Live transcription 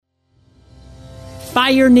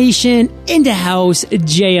Fire Nation, in the house,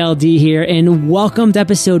 JLD here, and welcome to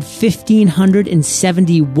episode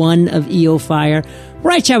 1571 of EO Fire,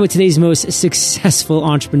 where I chat with today's most successful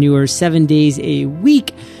entrepreneurs 7 days a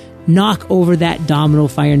week. Knock over that domino,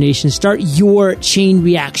 Fire Nation. Start your chain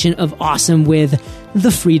reaction of awesome with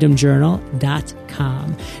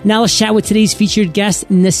thefreedomjournal.com. Now let's chat with today's featured guest,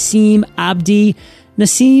 Nassim Abdi.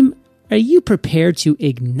 Nassim, are you prepared to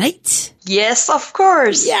ignite? Yes, of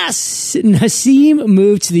course. Yes. Nassim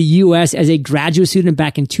moved to the U.S. as a graduate student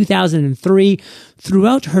back in 2003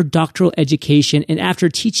 throughout her doctoral education. And after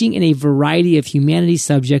teaching in a variety of humanities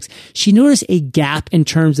subjects, she noticed a gap in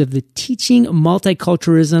terms of the teaching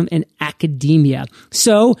multiculturalism in academia.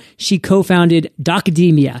 So she co-founded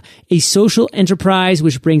Docademia, a social enterprise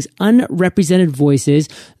which brings unrepresented voices,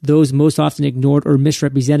 those most often ignored or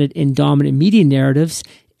misrepresented in dominant media narratives,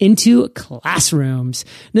 into classrooms.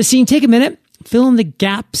 Nassim, take a minute, fill in the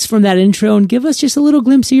gaps from that intro, and give us just a little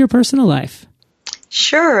glimpse of your personal life.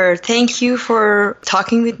 Sure. Thank you for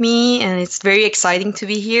talking with me, and it's very exciting to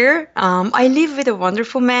be here. I live with a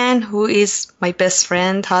wonderful man who is my best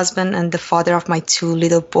friend, husband, and the father of my two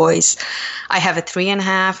little boys. I have a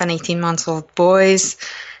 3.5 and 18-month-old boys,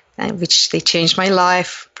 which they changed my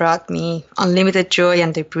life, brought me unlimited joy,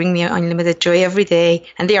 and they bring me unlimited joy every day,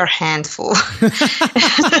 and they are a handful.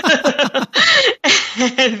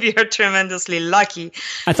 And we are tremendously lucky.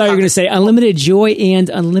 I thought you were going to say unlimited joy and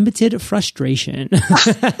unlimited frustration.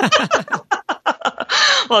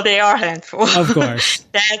 Well, they are a handful. Of course.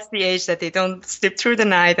 That's the age that they don't sleep through the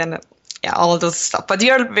night and all those stuff. But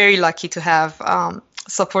we are very lucky to have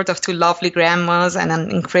support of two lovely grandmas and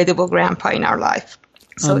an incredible grandpa in our life.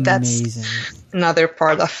 So Amazing. That's another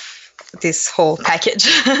part of this whole package.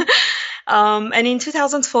 And in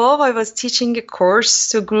 2012, I was teaching a course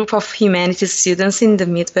to a group of humanities students in the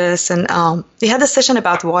Midwest, and we had a session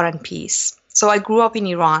about war and peace. So I grew up in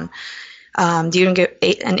Iran during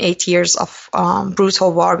 8 years of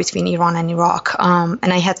brutal war between Iran and Iraq,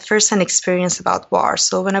 and I had first-hand experience about war.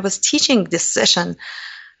 So when I was teaching this session,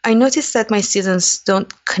 I noticed that my students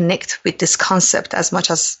don't connect with this concept as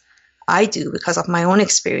much as I do because of my own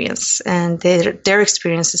experience, and their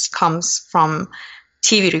experiences comes from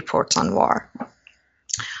TV reports on war.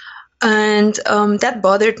 And that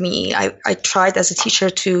bothered me. I tried as a teacher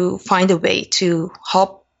to find a way to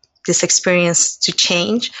help this experience to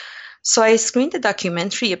change. So I screened a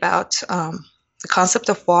documentary about the concept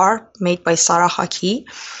of war made by Sarah Haki.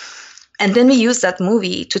 And then we used that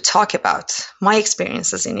movie to talk about my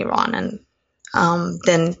experiences in Iran. And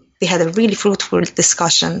then we had a really fruitful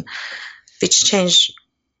discussion, which changed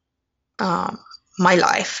my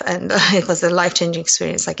life. And it was a life-changing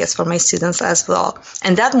experience, I guess, for my students as well.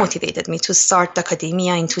 And that motivated me to start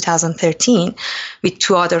Docademia in 2013 with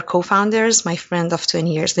two other co-founders, my friend of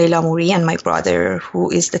 20 years, Leila Mouri, and my brother,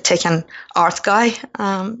 who is the tech and art guy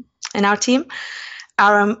in our team.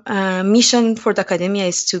 Our mission for Docademia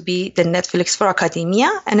is to be the Netflix for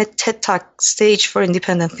academia and a TED Talk stage for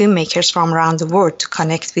independent filmmakers from around the world to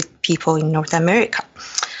connect with people in North America.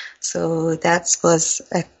 So that was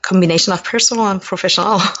a combination of personal and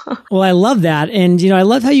professional. Well, I love that. And, I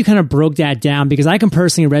love how you kind of broke that down, because I can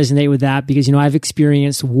personally resonate with that because, I've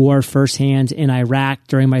experienced war firsthand in Iraq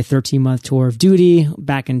during my 13-month tour of duty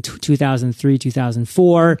back in 2003,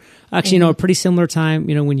 2004. Actually, a pretty similar time,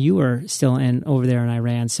 when you were still over there in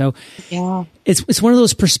Iran. So yeah, it's one of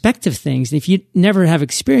those perspective things. If you never have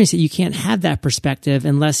experienced it, you can't have that perspective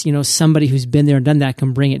unless, somebody who's been there and done that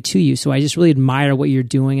can bring it to you. So I just really admire what you're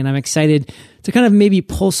doing. And I'm excited to kind of maybe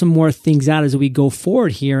pull some more things out as we go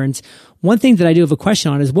forward here. And one thing that I do have a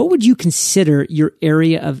question on is, what would you consider your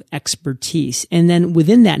area of expertise? And then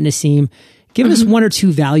within that, Nassim, give us one or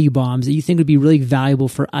two value bombs that you think would be really valuable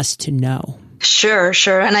for us to know.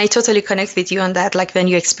 Sure. And I totally connect with you on that. Like when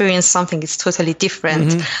you experience something, it's totally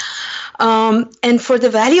different. And for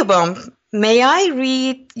the value bomb, may I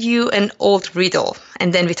read you an old riddle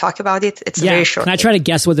and then we talk about it? It's very short. Can I try to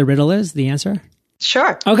guess what the riddle is, the answer?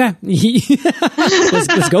 Sure. Okay.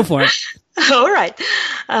 let's go for it. All right.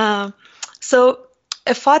 So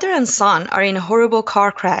a father and son are in a horrible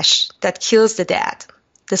car crash that kills the dad.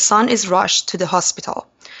 The son is rushed to the hospital.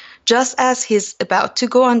 Just as he's about to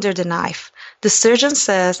go under the knife, the surgeon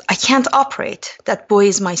says, "I can't operate. That boy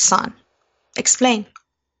is my son." Explain.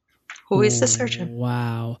 Who is the surgeon?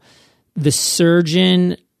 Wow. The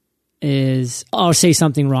surgeon is, I'll say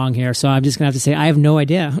something wrong here, so I'm just going to have to say I have no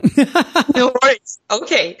idea. No worries.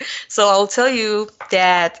 Okay. So I'll tell you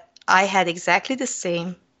that I had exactly the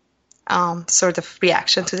same sort of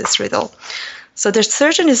reaction to this riddle. So the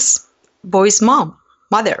surgeon is boy's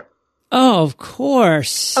mother. Oh, of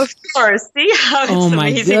course. Of course. See how it's Oh my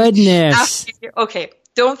amazing? goodness. Okay,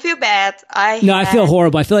 don't feel bad. I feel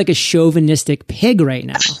horrible. I feel like a chauvinistic pig right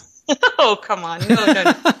now. Oh, come on.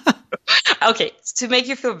 No. Okay, to make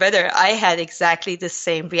you feel better, I had exactly the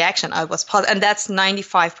same reaction. I was puzzled, and that's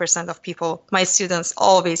 95% of people. My students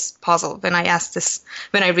always puzzled when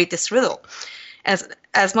I read this riddle.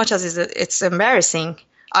 As much as it's embarrassing,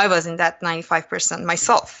 I was in that 95%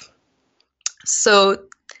 myself. So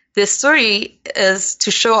this story is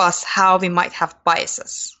to show us how we might have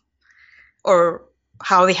biases, or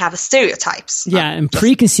how we have stereotypes. Yeah, and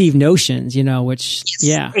preconceived notions, which, yes,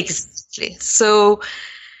 yeah. Exactly. So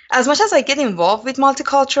as much as I get involved with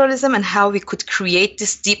multiculturalism and how we could create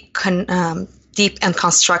this deep and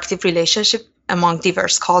constructive relationship among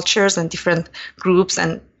diverse cultures and different groups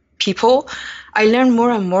and people, I learn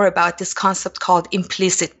more and more about this concept called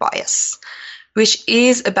implicit bias, which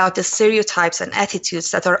is about the stereotypes and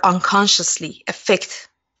attitudes that are unconsciously affect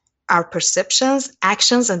our perceptions,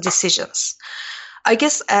 actions, and decisions. I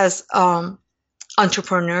guess as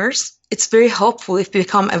entrepreneurs, it's very helpful if we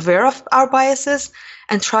become aware of our biases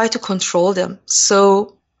and try to control them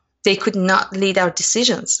so they could not lead our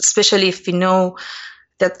decisions, especially if we know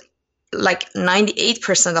that like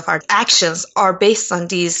 98% of our actions are based on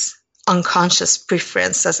these unconscious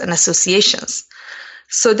preferences and associations.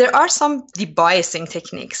 So there are some debiasing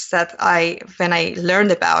techniques that when I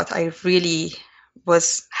learned about, I really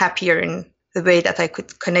was happier in the way that I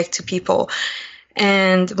could connect to people.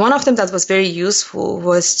 And one of them that was very useful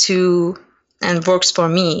was and works for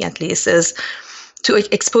me at least, is to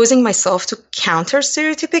exposing myself to counter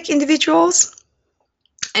stereotypic individuals.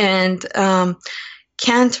 And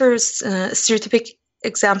counter stereotypic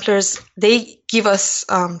exemplars, they give us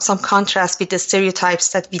some contrast with the stereotypes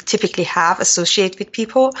that we typically have associated with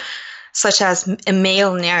people, such as a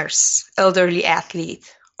male nurse, elderly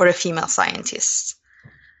athlete, or a female scientist.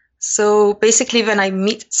 So basically, when I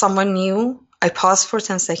meet someone new, I pause for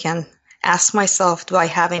 10 seconds, ask myself, do I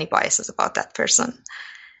have any biases about that person?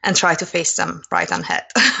 And try to face them right on head.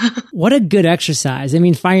 What a good exercise. I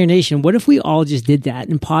mean, Fire Nation, what if we all just did that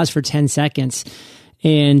and pause for 10 seconds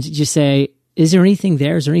and just say, is there anything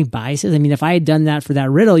there? Is there any biases? I mean, if I had done that for that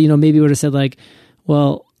riddle, maybe it would have said like,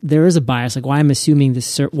 well, there is a bias. Like, why am I assuming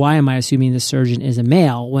the surgeon is a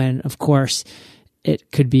male when, of course,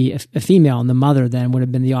 it could be a female, and the mother then would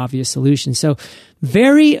have been the obvious solution. So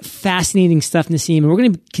very fascinating stuff, Nassim. And we're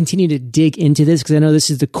going to continue to dig into this because I know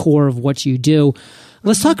this is the core of what you do.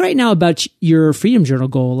 Let's talk right now about your Freedom Journal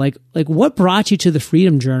goal. Like what brought you to the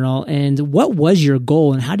Freedom Journal, and what was your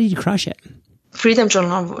goal, and how did you crush it? Freedom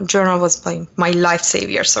Journal was my life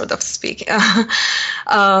savior, sort of speak.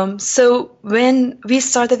 So when we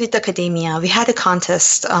started with Docademia, we had a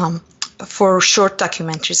contest for short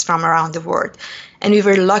documentaries from around the world. And we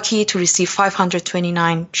were lucky to receive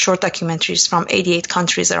 529 short documentaries from 88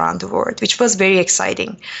 countries around the world, which was very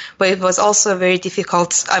exciting. But it was also a very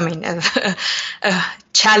difficult, a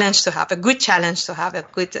challenge to have, a good challenge to have, a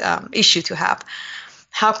good issue to have.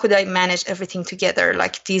 How could I manage everything together?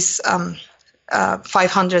 Like these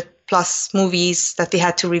 500 plus movies that we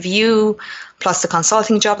had to review, plus the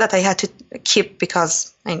consulting job that I had to keep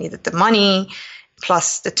because I needed the money,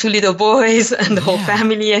 plus the 2 little boys and the whole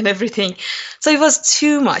family and everything. So it was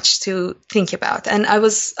too much to think about. And I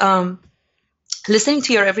was listening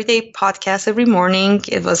to your Everyday podcast every morning.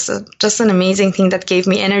 It was just an amazing thing that gave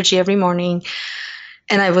me energy every morning.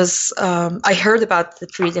 And I heard about the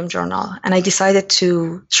Freedom Journal and I decided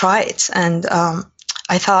to try it. And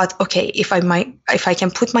I thought, okay, if I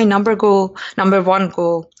can put my number one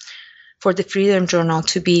goal for the Freedom Journal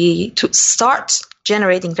to start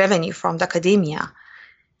generating revenue from Docademia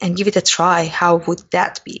and give it a try, how would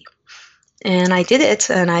that be? And I did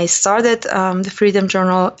it, and I started the Freedom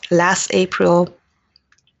Journal last April.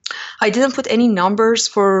 I didn't put any numbers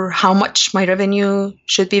for how much my revenue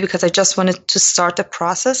should be because I just wanted to start the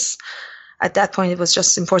process. At that point, it was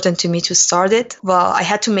just important to me to start it. Well, I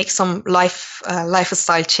had to make some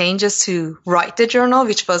lifestyle changes to write the journal,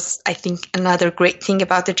 which was, I think, another great thing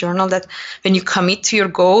about the journal, that when you commit to your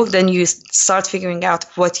goal, then you start figuring out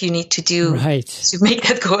what you need to do to make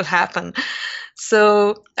that goal happen.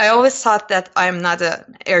 So I always thought that I'm not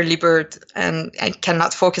an early bird and I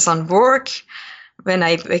cannot focus on work when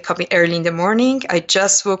I wake up early in the morning. I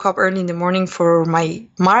just woke up early in the morning for my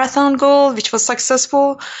marathon goal, which was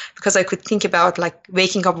successful because I could think about like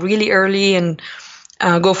waking up really early and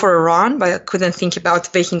go for a run, but I couldn't think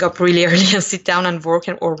about waking up really early and sit down and work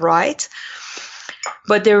or write.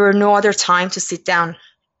 But there were no other time to sit down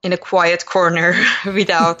in a quiet corner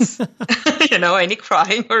without, any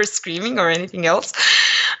crying or screaming or anything else.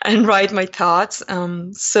 and write my thoughts.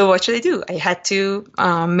 So what should I do? I had to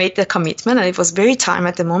make the commitment, and it was very time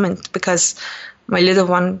at the moment because my little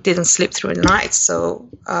one didn't sleep through the night. So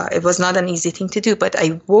it was not an easy thing to do. But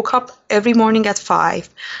I woke up every morning at 5,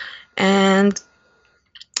 and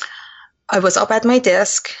I was up at my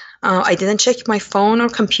desk. I didn't check my phone or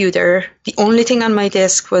computer. The only thing on my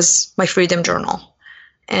desk was my Freedom Journal.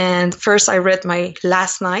 And first I read my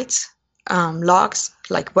last night's logs,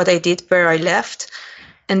 like what I did, where I left.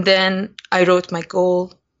 And then I wrote my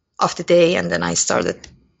goal of the day, and then I started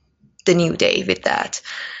the new day with that.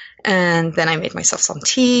 And then I made myself some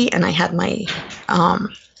tea, and I had my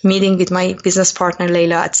meeting with my business partner,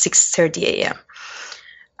 Layla, at 6:30 a.m.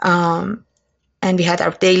 And we had our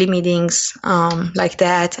daily meetings like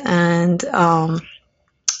that. And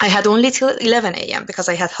I had only till 11 a.m. because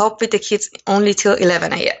I had help with the kids only till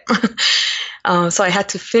 11 a.m. So I had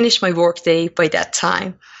to finish my workday by that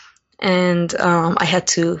time. And I had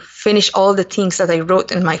to finish all the things that I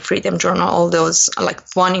wrote in my Freedom Journal, all those, like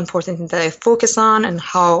one important thing that I focus on and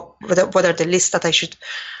what are the lists that I should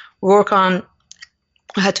work on.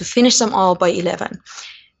 I had to finish them all by 11.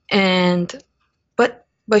 But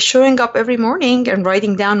by showing up every morning and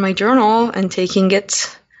writing down my journal and taking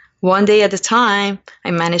it one day at a time,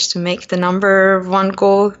 I managed to make the number one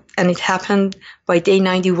goal, and it happened by day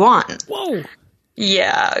 91. Whoa.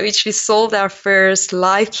 Yeah, which we sold our first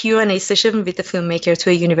live Q&A session with the filmmaker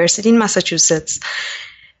to a university in Massachusetts.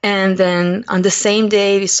 And then on the same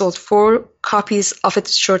day, we sold 4 copies of a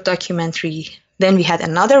short documentary. Then we had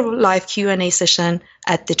another live Q&A session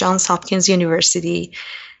at the Johns Hopkins University,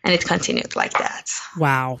 and it continued like that.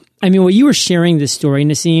 Wow. I mean, when you were sharing this story,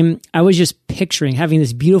 Nassim, I was just picturing having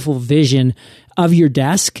this beautiful vision of your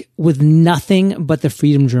desk with nothing but the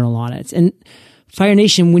Freedom Journal on it. And Fire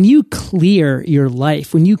Nation, when you clear your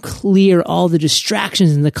life, when you clear all the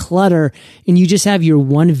distractions and the clutter, and you just have your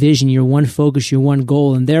one vision, your one focus, your one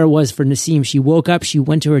goal, and there it was for Nassim. She woke up, she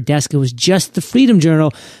went to her desk, it was just the Freedom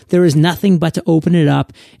Journal. There was nothing but to open it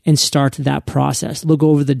up and start that process. Look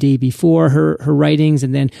over the day before, her writings,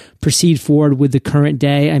 and then proceed forward with the current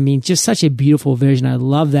day. I mean, just such a beautiful vision. I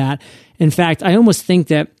love that. In fact, I almost think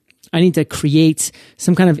that I need to create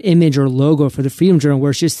some kind of image or logo for the Freedom Journal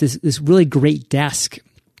where it's just this really great desk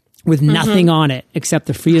with nothing on it except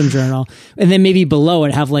the Freedom Journal. And then maybe below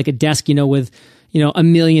it have like a desk, with, a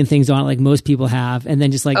million things on it like most people have. And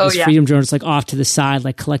then just like Freedom Journal is like off to the side,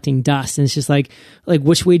 like collecting dust. And it's just like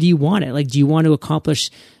which way do you want it? Like, do you want to accomplish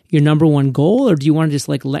your number one goal, or do you want to just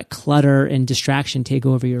like let clutter and distraction take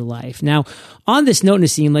over your life? Now, on this note,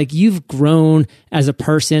 Nassim, like you've grown as a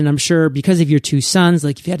person, I'm sure because of your 2 sons,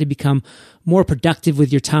 like you've had to become more productive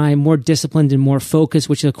with your time, more disciplined and more focused,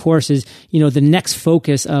 which of course is, the next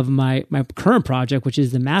focus of my current project, which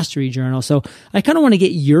is the Mastery Journal. So I kind of want to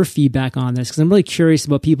get your feedback on this because I'm really curious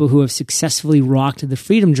about people who have successfully rocked the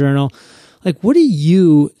Freedom Journal. Like, what do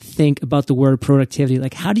you think about the word productivity?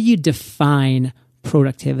 Like, how do you define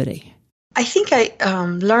productivity? I think I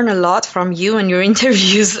learn a lot from you and your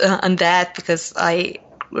interviews on that, because I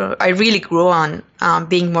really grow on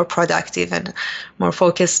being more productive and more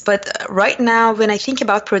focused. But right now, when I think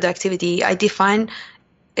about productivity, I define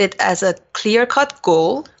it as a clear-cut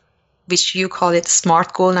goal, which you call it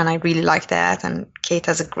SMART goal, and I really like that. And Kate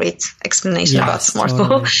has a great explanation about SMART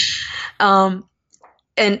goal.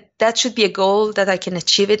 And that should be a goal that I can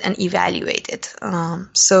achieve it and evaluate it.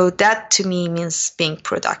 So that to me means being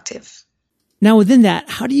productive. Now, within that,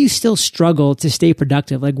 how do you still struggle to stay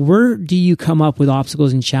productive? Like, where do you come up with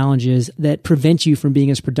obstacles and challenges that prevent you from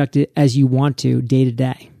being as productive as you want to day to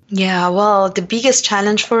day? Yeah, well, the biggest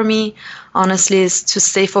challenge for me, honestly, is to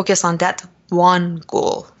stay focused on that one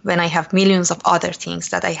goal when I have millions of other things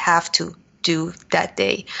that I have to do that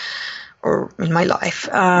day or in my life.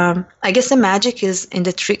 I guess the magic is in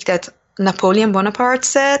the trick that Napoleon Bonaparte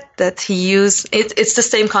said that he used. It's the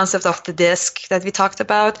same concept of the desk that we talked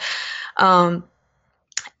about. I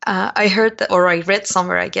heard that, or I read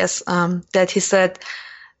somewhere, I guess, that he said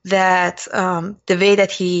that the way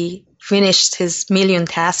that he finished his million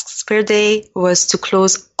tasks per day was to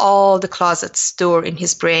close all the closets door in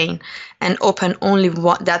his brain and open only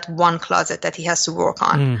that one closet that he has to work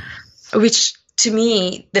on, which to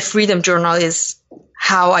me, the Freedom Journal is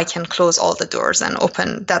how I can close all the doors and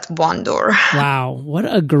open that one door. Wow.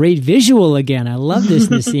 What a great visual again. I love this,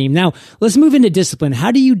 Nassim. Now, let's move into discipline. How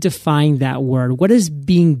do you define that word? What does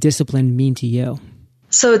being disciplined mean to you?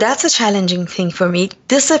 So that's a challenging thing for me.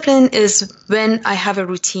 Discipline is when I have a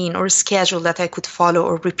routine or a schedule that I could follow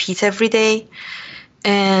or repeat every day.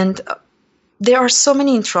 And there are so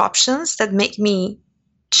many interruptions that make me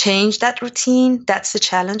change that routine. That's the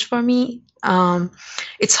challenge for me.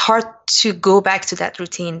 it's hard to go back to that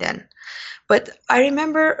routine then. But I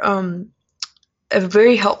remember a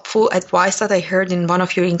very helpful advice that I heard in one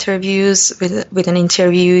of your interviews with an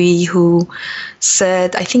interviewee who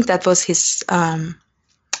said, I think that was his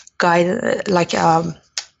guide, like a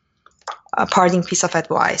parting piece of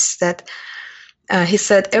advice, that he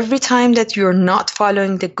said, every time that you're not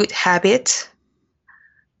following the good habit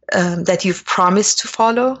that you've promised to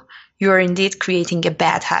follow, you are indeed creating a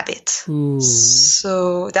bad habit. Ooh.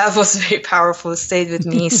 So that was very powerful, stayed with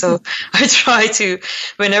me. So I try to,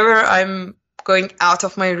 whenever I'm going out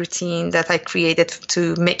of my routine that I created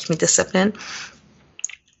to make me disciplined,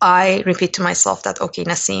 I repeat to myself that, okay,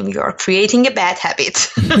 Nassim, you are creating a bad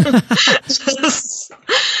habit.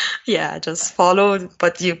 Just follow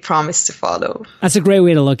what you promised to follow. That's a great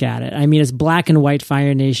way to look at it. I mean, it's black and white,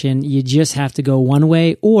 Fire Nation. You just have to go one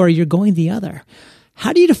way or you're going the other.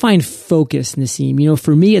 How do you define focus, Nassim? You know,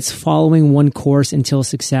 for me, it's following one course until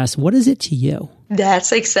success. What is it to you?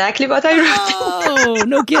 That's exactly what I wrote. Oh,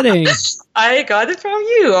 no kidding. I got it from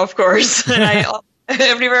you, of course. And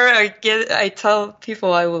everywhere I tell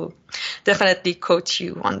people I will definitely quote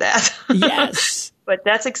you on that. Yes. But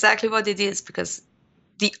that's exactly what it is, because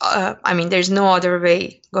there's no other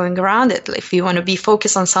way going around it. If you want to be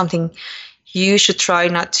focused on something, you should try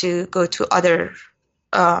not to go to other,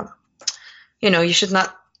 you should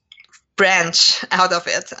not branch out of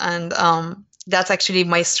it. And that's actually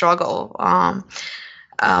my struggle.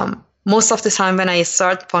 Most of the time when I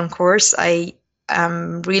start one course, I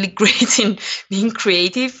am really great in being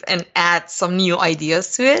creative and add some new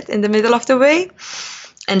ideas to it in the middle of the way.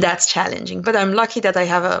 And that's challenging. But I'm lucky that I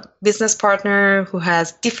have a business partner who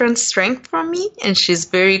has different strength from me, and she's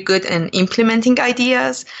very good in implementing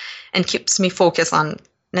ideas and keeps me focused on,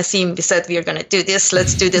 Nassim, we said we are going to do this.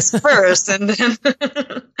 Let's do this first. And then,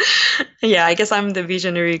 I guess I'm the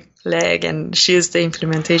visionary leg and she's the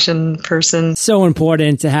implementation person. So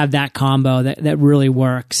important to have that combo that really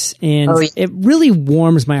works. And it really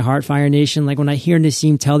warms my heart, Fire Nation. Like when I hear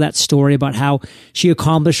Nassim tell that story about how she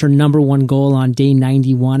accomplished her number one goal on day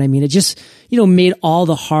 91. I mean, it just, made all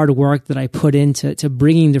the hard work that I put into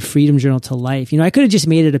bringing the Freedom Journal to life. I could have just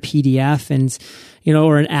made it a PDF and,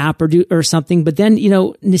 or an app or something. But then,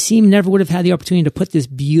 Nassim never would have had the opportunity to put this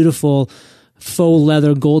beautiful faux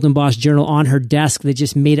leather gold embossed journal on her desk that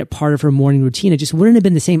just made it part of her morning routine. It just wouldn't have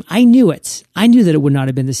been the same. I knew it. I knew that it would not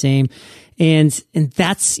have been the same. And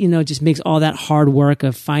that's, just makes all that hard work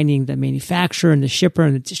of finding the manufacturer and the shipper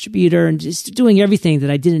and the distributor and just doing everything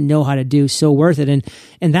that I didn't know how to do so worth it.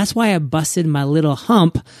 And that's why I busted my little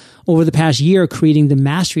hump over the past year creating the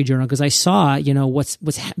Mastery Journal, because I saw, what's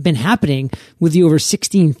been happening with the over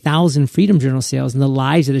 16,000 Freedom Journal sales and the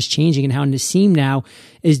lives that is changing, and how Nassim now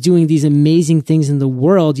is doing these amazing things in the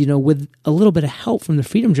world, with a little bit of help from the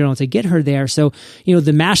Freedom Journal to get her there. So,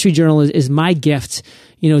 the Mastery Journal is my gift,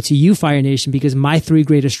 to you, Fire Nation, because my three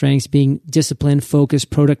greatest strengths being discipline, focus,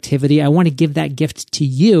 productivity. I want to give that gift to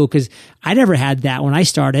you because I never had that when I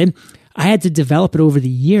started. I had to develop it over the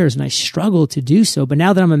years and I struggled to do so. But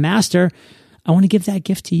now that I'm a master, I want to give that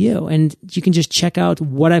gift to you. And you can just check out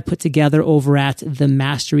what I put together over at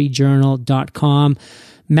themasteryjournal.com.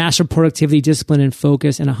 Master productivity, discipline, and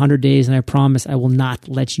focus in 100 days. And I promise I will not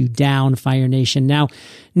let you down, Fire Nation. Now,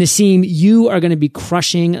 Nassim, you are going to be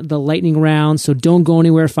crushing the lightning round. So don't go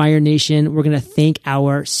anywhere, Fire Nation. We're going to thank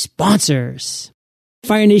our sponsors.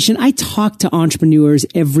 Fire Nation, I talk to entrepreneurs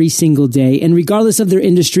every single day, and regardless of their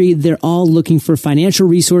industry, they're all looking for financial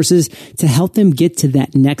resources to help them get to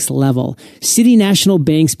that next level. City National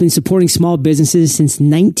Bank's been supporting small businesses since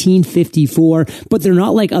 1954, but they're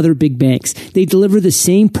not like other big banks. They deliver the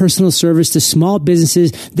same personal service to small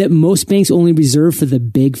businesses that most banks only reserve for the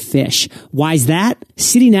big fish. Why's that?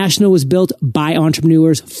 City National was built by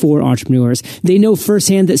entrepreneurs for entrepreneurs. They know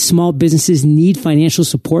firsthand that small businesses need financial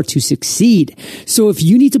support to succeed. So if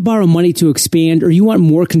you need to borrow money to expand or you want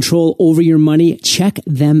more control over your money, check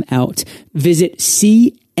them out. Visit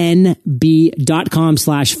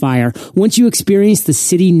cnb.com/fire. Once you experience the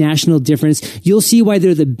City National difference, you'll see why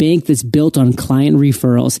they're the bank that's built on client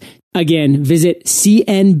referrals. Again, visit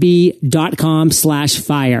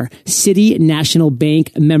cnb.com/fire. City National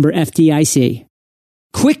Bank, member FDIC.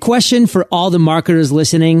 Quick question for all the marketers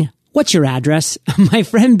listening. What's your address? My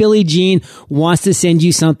friend Billie Jean wants to send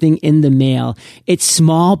you something in the mail. It's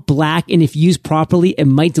small, black, and if used properly, it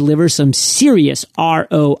might deliver some serious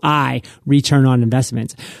ROI, return on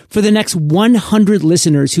investment. For the next 100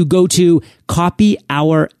 listeners who go to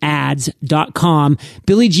copyourads.com.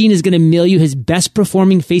 Billie Jean is going to mail you his best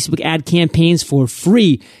performing Facebook ad campaigns for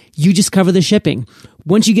free. You just cover the shipping.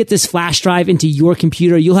 Once you get this flash drive into your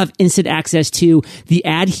computer, you'll have instant access to the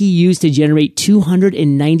ad he used to generate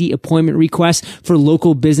 290 appointment requests for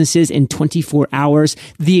local businesses in 24 hours,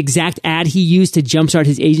 the exact ad he used to jumpstart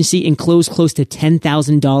his agency and close close to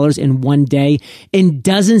 $10,000 in one day, and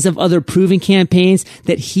dozens of other proven campaigns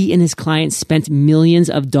that he and his clients spent millions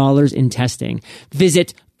of dollars in testing.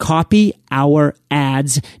 Visit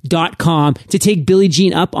copyourads.com to take Billie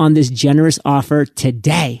Jean up on this generous offer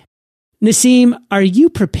today. Nassim, are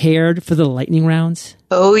you prepared for the lightning rounds?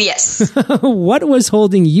 Oh, yes. What was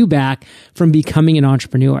holding you back from becoming an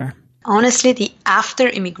entrepreneur? Honestly, the after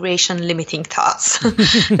immigration limiting thoughts.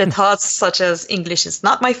 The thoughts such as English is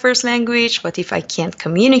not my first language, but if I can't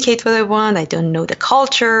communicate what I want, I don't know the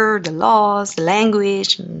culture, the laws, the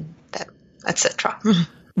language, and that, etc.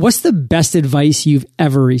 What's the best advice you've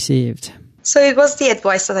ever received? So it was the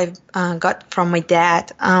advice that I got from my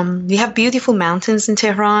dad. We have beautiful mountains in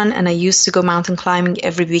Tehran, and I used to go mountain climbing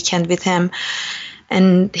every weekend with him.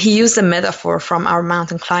 And he used a metaphor from our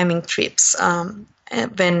mountain climbing trips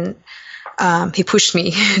when he pushed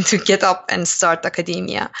me to get up and start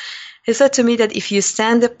Docademia. He said to me that if you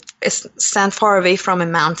stand far away from a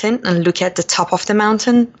mountain and look at the top of the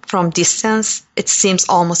mountain from distance, it seems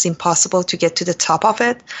almost impossible to get to the top of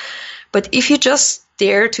it. But if you just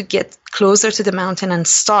dare to get closer to the mountain and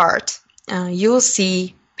start, you'll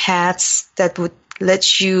see paths that would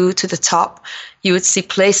let you to the top. You would see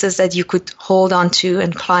places that you could hold on to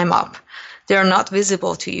and climb up. They are not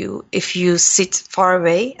visible to you if you sit far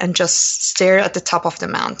away and just stare at the top of the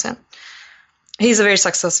mountain. He's a very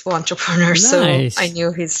successful entrepreneur, nice. So I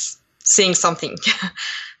knew he's seeing something.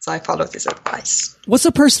 So I followed his advice. What's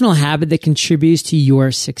a personal habit that contributes to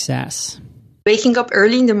your success? Waking up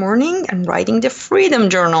early in the morning and writing the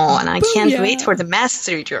Freedom Journal. And I can't wait for the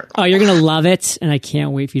Mastery Journal. Oh, you're going to love it. And I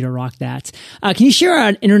can't wait for you to rock that. Can you share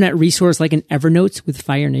an internet resource like an Evernote with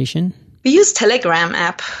Fire Nation? We use Telegram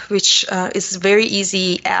app, which is a very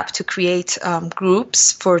easy app to create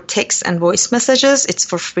groups for text and voice messages. It's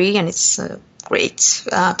for free, and it's great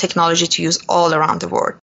technology to use all around the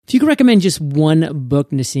world. If you could recommend just one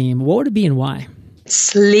book, Nassim, what would it be and why?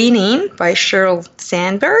 It's Lean In by Sheryl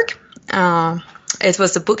Sandberg. It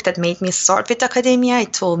was the book that made me start with Docademia.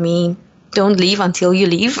 It told me, don't leave until you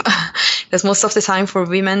leave. Because most of the time for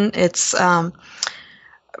women, it's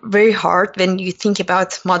very hard when you think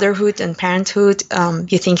about motherhood and parenthood.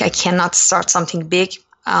 You think I cannot start something big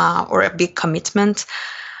or a big commitment.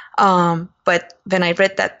 But when I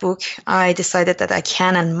read that book, I decided that I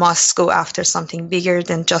can and must go after something bigger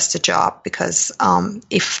than just a job. Because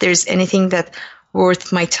if there's anything that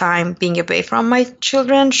worth my time being away from my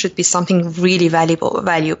children, should be something really valuable.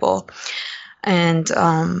 And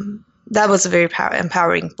that was a very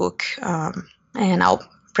empowering book. And I'll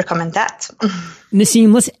recommend that.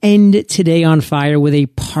 Nassim, let's end today on fire with a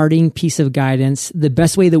parting piece of guidance, the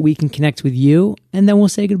best way that we can connect with you, and then we'll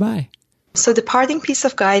say goodbye. So the parting piece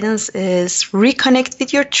of guidance is reconnect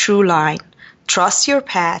with your true line, trust your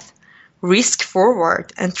path, risk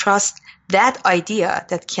forward, and trust that idea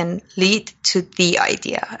that can lead to the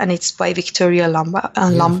idea. And it's by Victoria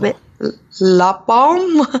Laubbaum,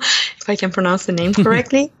 if I can pronounce the name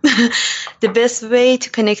correctly. The best way to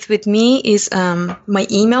connect with me is my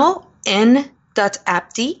email,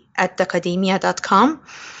 n.abdi@docademia.com,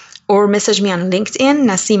 or message me on LinkedIn,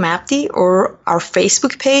 Nassim Abdi, or our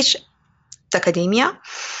Facebook page, Docademia.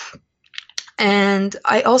 And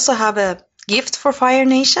I also have a gift for Fire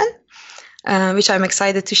Nation, which I'm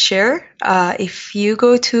excited to share. If you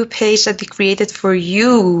go to a page that we created for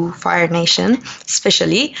you, Fire Nation,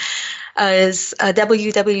 especially, is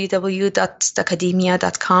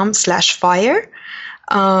www.docademia.com/fire.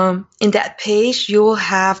 In that page, you will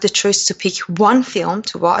have the choice to pick one film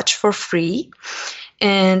to watch for free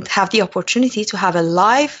and have the opportunity to have a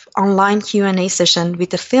live online Q&A session with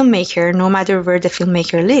the filmmaker, no matter where the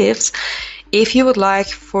filmmaker lives, if you would like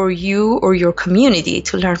for you or your community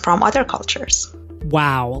to learn from other cultures.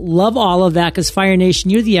 Wow. Love all of that, because Fire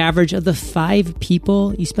Nation, you're the average of the 5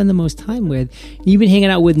 people you spend the most time with. You've been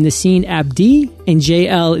hanging out with Nassim Abdi and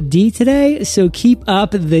JLD today, so keep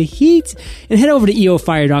up the heat and head over to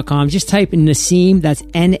eofire.com. Just type in Nassim, that's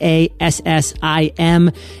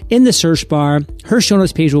Nassim, in the search bar. Her show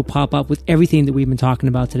notes page will pop up with everything that we've been talking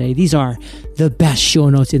about today. These are the best show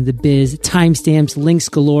notes in the biz, timestamps, links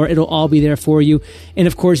galore. It'll all be there for you. And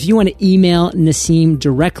of course, if you want to email Nassim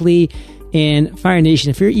directly, and Fire Nation,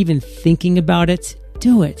 if you're even thinking about it,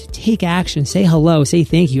 do it. Take action. Say hello. Say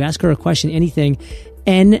thank you. Ask her a question, anything.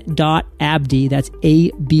 n.abdi, that's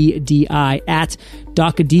ABDI, at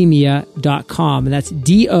Docademia.com. And that's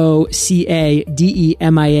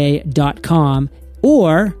DOCADEMIA.com.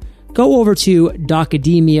 Or go over to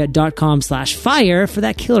Docademia.com/fire for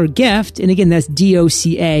that killer gift. And again, that's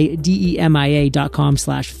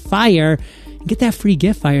DOCADEMIA.com/fire. Get that free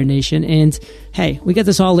gift, Fire Nation. And hey, we got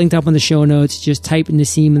this all linked up on the show notes. Just type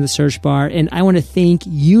Nassim in the search bar. And I want to thank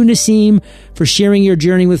you, Nassim, for sharing your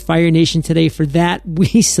journey with Fire Nation today. For that,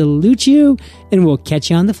 we salute you, and we'll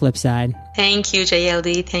catch you on the flip side. Thank you,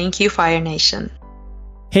 JLD. Thank you, Fire Nation.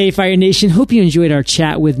 Hey, Fire Nation. Hope you enjoyed our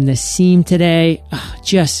chat with Nassim today.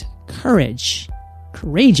 Just courage.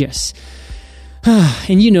 Courageous.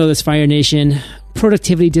 And you know this, Fire Nation.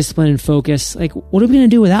 Productivity, discipline, and focus. Like, what are we going to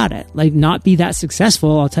do without it? Like, not be that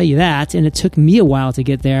successful, I'll tell you that. And it took me a while to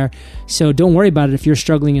get there. So don't worry about it if you're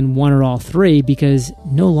struggling in one or all three, because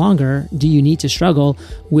no longer do you need to struggle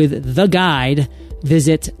with the guide.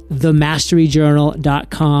 Visit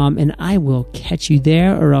themasteryjournal.com, and I will catch you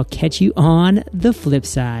there, or I'll catch you on the flip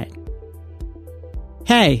side.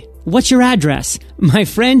 Hey, what's your address? My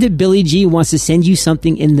friend Billy G wants to send you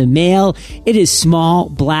something in the mail. It is small,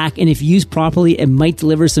 black, and if used properly, it might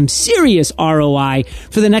deliver some serious ROI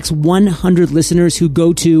for the next 100 listeners who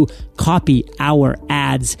go to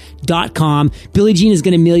copyourads.com. Billy Jean is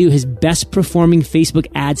going to mail you his best performing Facebook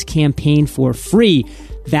ads campaign for free.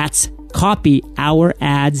 That's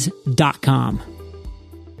copyourads.com.